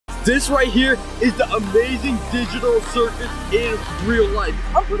this right here is the amazing digital circus in real life.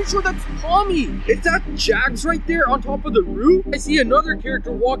 I'm pretty sure that's Pomni. Is that JAX right there on top of the roof? I see another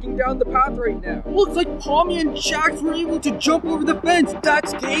character walking down the path right now. Looks like Pomni and JAX were able to jump over the fence.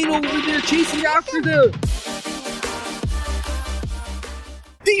 That's Kane over there chasing after them.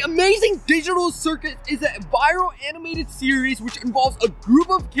 The Amazing Digital Circus is a viral animated series which involves a group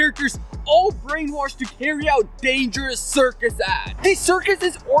of characters all brainwashed to carry out dangerous circus ads. The circus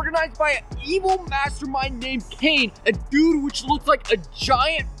is organized by an evil mastermind named Kane, a dude which looks like a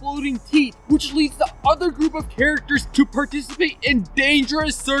giant floating teeth, which leads the other group of characters to participate in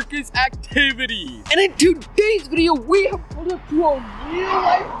dangerous circus activities. And in today's video, we have pulled up to a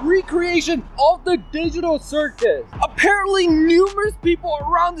real-life recreation of the digital circus. Apparently, numerous people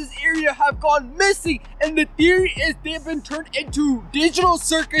around this area have gone missing, and the theory is they have been turned into digital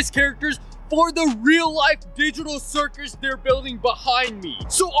circus characters for the real-life digital circus they're building behind me.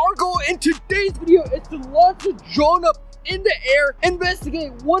 So our goal in today's video is to launch a drone up in the air,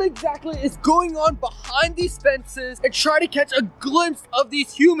 investigate what exactly is going on behind these fences, and try to catch a glimpse of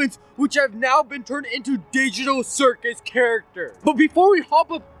these humans which have now been turned into digital circus characters. But before we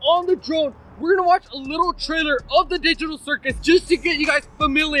hop up on the drone, we're gonna watch a little trailer of the digital circus just to get you guys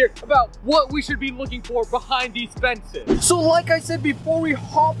familiar about what we should be looking for behind these fences. So like I said, before we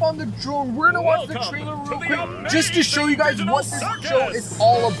hop on the drone, we're gonna watch the trailer real quick just to show you guys what this show is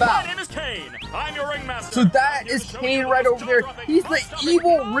all about. My name is Kane. I'm your ringmaster. So that is Kane right over there. He's the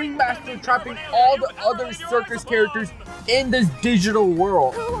evil ringmaster trapping all the other circus characters in this digital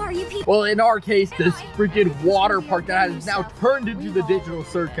world. Who are you people? Well, in our case, this freaking water park that has now turned into the digital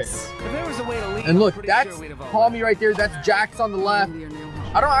circus. If there was a way to leave, And look, that's Pomni right there. That's JAX on the left.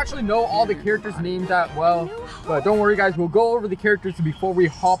 I don't actually know all the characters' names that well, but don't worry guys, we'll go over the characters before we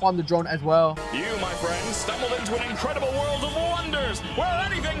hop on the drone as well. You, my friend, stumbled into an incredible world of wonders where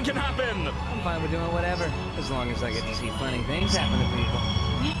anything can happen. I'm fine with doing whatever, as long as I get to see funny things happen to people.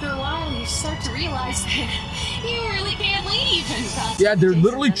 After a while, you start to realize that you really can't leave. Yeah, they're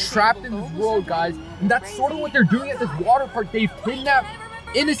literally trapped in this world, guys. And that's sort of what they're doing at this water park. They've kidnapped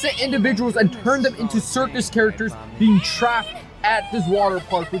innocent individuals and turned them into circus characters being trapped at this water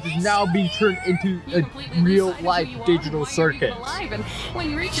park, which is now being turned into a real-life digital circus. And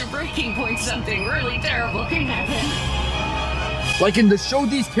when you reach your breaking point, something really terrible can happen. Like in the show,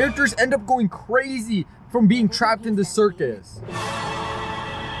 these characters end up going crazy from being trapped in the circus.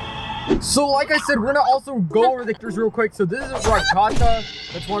 So like I said, we're gonna also go over the characters real quick. So this is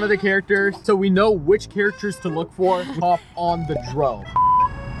Rakata, that's one of the characters. So we know which characters to look for. Hop on the drone.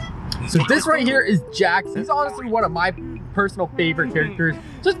 So this right here is JAX. He's honestly one of my personal favorite characters,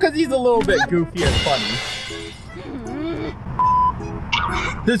 just because he's a little bit goofy and funny.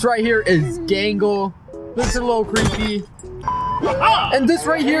 This right here is Gangle. Looks a little creepy. And this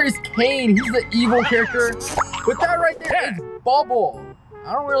right here is Kane. He's the evil character. But that right there is Bubble.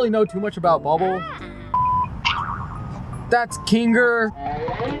 I don't really know too much about Bubble. That's Kinger.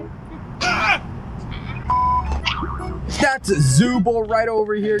 That's Zubul right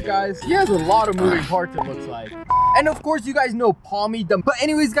over here, guys. He has a lot of moving parts, it looks like. And of course, you guys know Pomni. But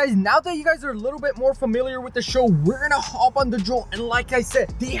anyways, guys, now that you guys are a little bit more familiar with the show, we're gonna hop on the drone. And like I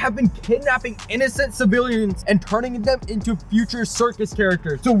said, they have been kidnapping innocent civilians and turning them into future circus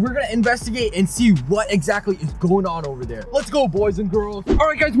characters. So we're gonna investigate and see what exactly is going on over there. Let's go, boys and girls. All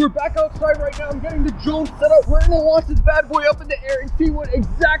right, guys, we're back outside right now. I'm getting the drone set up. We're gonna launch this bad boy up in the air and see what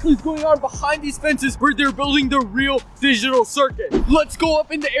exactly is going on behind these fences where they're building the real digital circus. Let's go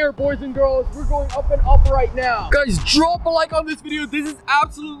up in the air, boys and girls. We're going up and up right now. Guys, drop a like on this video. This is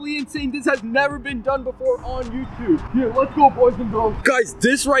absolutely insane. This has never been done before on YouTube. Here, let's go, boys and girls. Guys,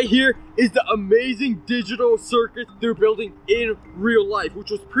 this right here is the amazing digital circus they're building in real life, which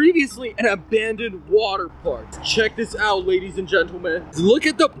was previously an abandoned water park. Check this out, ladies and gentlemen. Look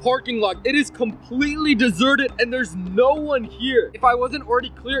at the parking lot. It is completely deserted and there's no one here. If I wasn't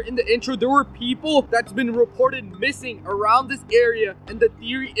already clear in the intro, there were people that's been reported missing around this area, and the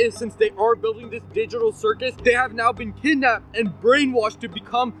theory is since they are building this digital circus, they have now been kidnapped and brainwashed to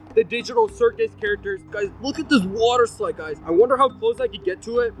become the digital circus characters. Guys, look at this water slide, guys. I wonder how close I could get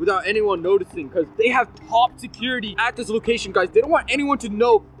to it without anyone noticing, because they have top security at this location, guys. They don't want anyone to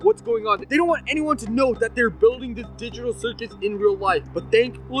know what's going on. They don't want anyone to know that they're building this digital circus in real life. But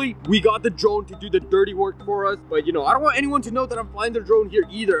thankfully, we got the drone to do the dirty work for us. But you know, I don't want anyone to know that I'm flying the drone here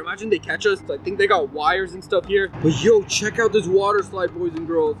either. Imagine they catch us. I think they got wires and stuff here. But yo, check out this water slide, boys and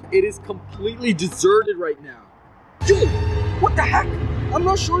girls. It is completely deserted right now. Yo, what the heck? I'm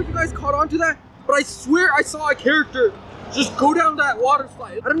not sure if you guys caught on to that, but I swear I saw a character just go down that water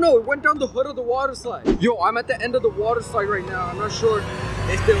slide. I don't know, it went down the hood of the water slide. Yo, I'm at the end of the water slide right now. I'm not sure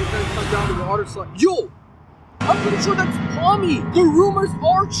Este was gonna come down the water slide. Yo! I'm pretty sure that's Pomni. The rumors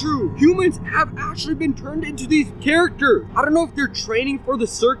are true. Humans have actually been turned into these characters. I don't know if they're training for the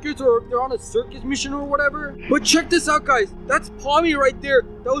circus or if they're on a circus mission or whatever. But check this out, guys. That's Pomni right there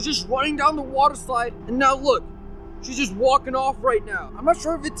that was just running down the water slide. And now look. She's just walking off right now. I'm not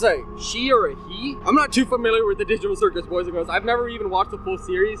sure if it's a she or a he. I'm not too familiar with the Digital Circus, boys and girls. I've never even watched the full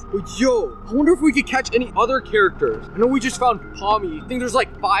series. But yo, I wonder if we could catch any other characters. I know we just found Pomni. I think there's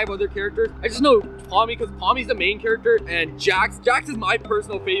like 5 other characters. I just know Pomni because Pomni's the main character and JAX. JAX is my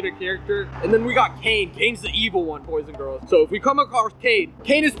personal favorite character. And then we got Kane. Kane's the evil one, boys and girls. So if we come across Kane,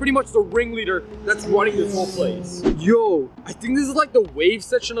 Kane is pretty much the ringleader that's running this whole place. Yo, I think this is like the wave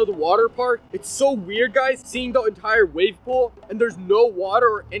section of the water park. It's so weird, guys, seeing the entire wave pool and there's no water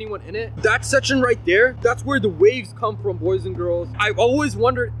or anyone in it. That section right there, that's where the waves come from, boys and girls. I've always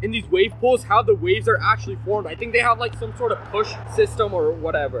wondered in these wave pools how the waves are actually formed. I think they have like some sort of push system or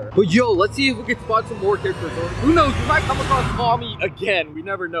whatever. But yo, let's see if we can spot some more characters. Or who knows, we might come across Pomni again. We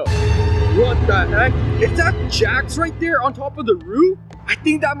never know. What the heck? Is that JAX right there on top of the roof? I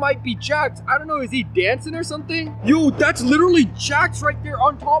think that might be JAX. I don't know, is he dancing or something? Yo, that's literally JAX right there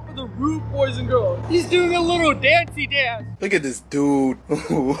on top of the roof, boys and girls. He's doing a little dancey dance. Look at this dude.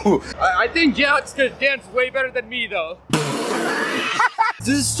 I think JAX could dance way better than me though.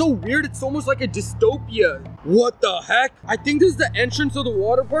 This is so weird, it's almost like a dystopia. What the heck? I think this is the entrance of the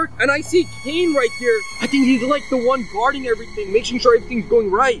water park and I see Kane right there. I think he's like the one guarding everything, making sure everything's going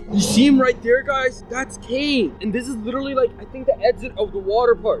right. You see him right there, guys? That's Kane. And this is literally like, I think the exit of the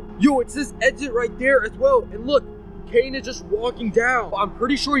water park. Yo, it's this exit right there as well. And look, Kane is just walking down. I'm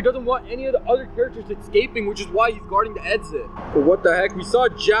pretty sure he doesn't want any of the other characters escaping, which is why he's guarding the exit. But what the heck? We saw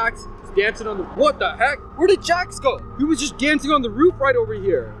JAX dancing on the... What the heck? Where did JAX go? He was just dancing on the roof right over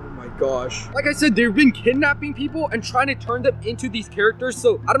here. Oh my gosh. Like I said, they've been kidnapping people and trying to turn them into these characters.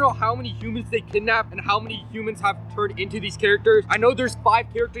 So I don't know how many humans they kidnap and how many humans have turned into these characters. I know there's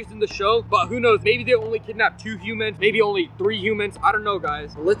 5 characters in the show, but who knows? Maybe they only kidnapped 2 humans, maybe only 3 humans. I don't know,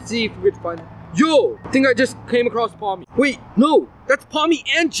 guys. Let's see if we can find... Yo, I think I just came across Pomni. Wait, no, that's Pomni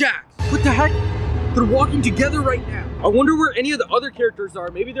and JAX. What the heck? They're walking together right now. I wonder where any of the other characters are.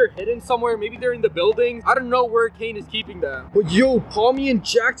 Maybe they're hidden somewhere. Maybe they're in the building. I don't know where Kane is keeping them. But yo, Pomni and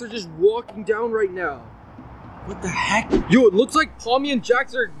JAX are just walking down right now. What the heck? Yo, it looks like Pomni and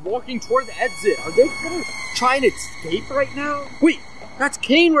JAX are walking toward the exit. Are they gonna try and escape right now? Wait, that's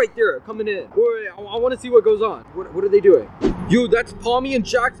Kane right there coming in. Wait, I want to see what goes on. What are they doing? Yo, that's Pomni and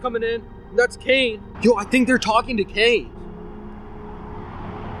JAX coming in. That's Kane. Yo, I think they're talking to Kane.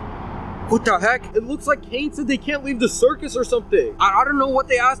 What the heck? It looks like Kane said they can't leave the circus or something. I don't know what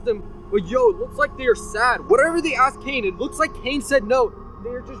they asked him, but yo, it looks like they are sad. Whatever they asked Kane, it looks like Kane said no.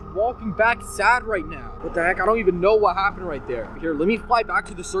 They're just walking back sad right now. What the heck? I don't even know what happened right there. Here, let me fly back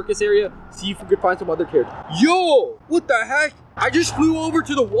to the circus area, see if we could find some other characters. Yo, what the heck? I just flew over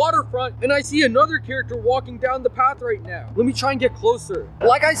to the waterfront and I see another character walking down the path right now. Let me try and get closer.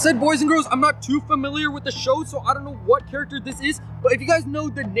 Like I said, boys and girls, I'm not too familiar with the show, so I don't know what character this is. But if you guys know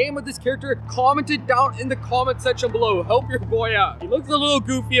the name of this character, comment it down in the comment section below. Help your boy out. He looks a little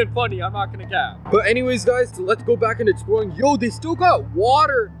goofy and funny, I'm not gonna cap. But anyways, guys, so let's go back and exploring. Yo, they still got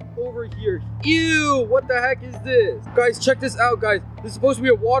water over here. Ew, what the heck is this? Guys, check this out, guys. This is supposed to be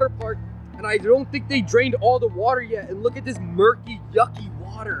a water park. And I don't think they drained all the water yet. And look at this murky, yucky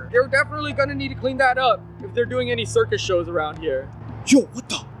water. They're definitely gonna need to clean that up if they're doing any circus shows around here. Yo, what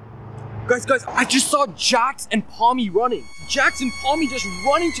the? Guys, I just saw JAX and Pomni running. JAX and Pomni just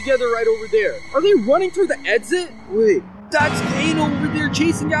running together right over there. Are they running through the exit? Wait, that's Kane over there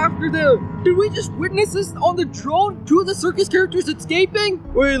chasing after them. Did we just witness this on the drone? 2 of the circus characters escaping?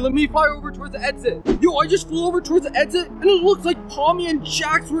 Wait, let me fly over towards the exit. Yo, I just flew over towards the exit and it looks like Pomni and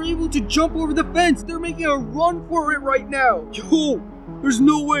JAX were able to jump over the fence. They're making a run for it right now. Yo, there's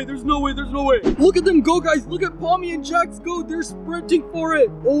no way. Look at them go, guys. Look at Pomni and JAX go. They're sprinting for it.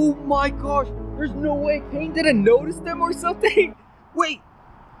 Oh my gosh. There's no way Kane didn't notice them or something. Wait.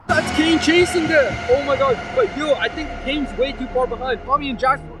 That's Kane chasing them. Oh my god. But yo, I think Kane's way too far behind. Pomni and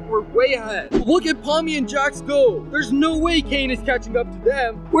JAX were way ahead. Look at Pomni and JAX go. There's no way Kane is catching up to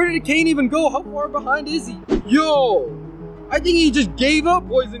them. Where did Kane even go? How far behind is he? Yo, I think he just gave up,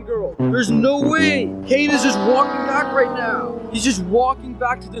 boys and girls. There's no way. Kane is just walking back right now. He's just walking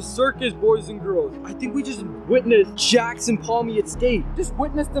back to the circus, boys and girls. I think we just witnessed JAX and Pomni escape. Just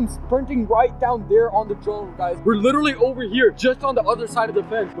witnessed them sprinting right down there on the drone, guys. We're literally over here, just on the other side of the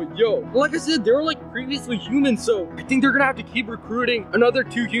fence. But yo, like I said, they were like previously humans, so I think they're gonna have to keep recruiting another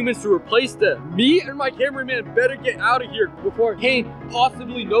 2 humans to replace them. Me and my cameraman better get out of here before Kane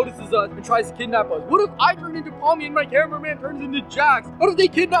possibly notices us and tries to kidnap us? What if I turn into Pomni and my cameraman turns into JAX? What if they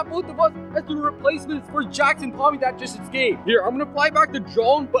kidnap both of us as the replacements for JAX and Pomni that just escaped? Here, I'm gonna fly back the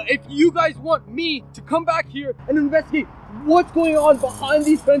drone, but if you guys want me to come back here and investigate what's going on behind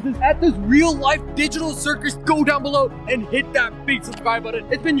these fences at this real life digital circus, go down below and hit that big subscribe button.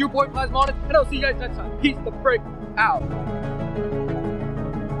 It's been your boy Plasmonix, and I'll see you guys next time. Peace the frick out.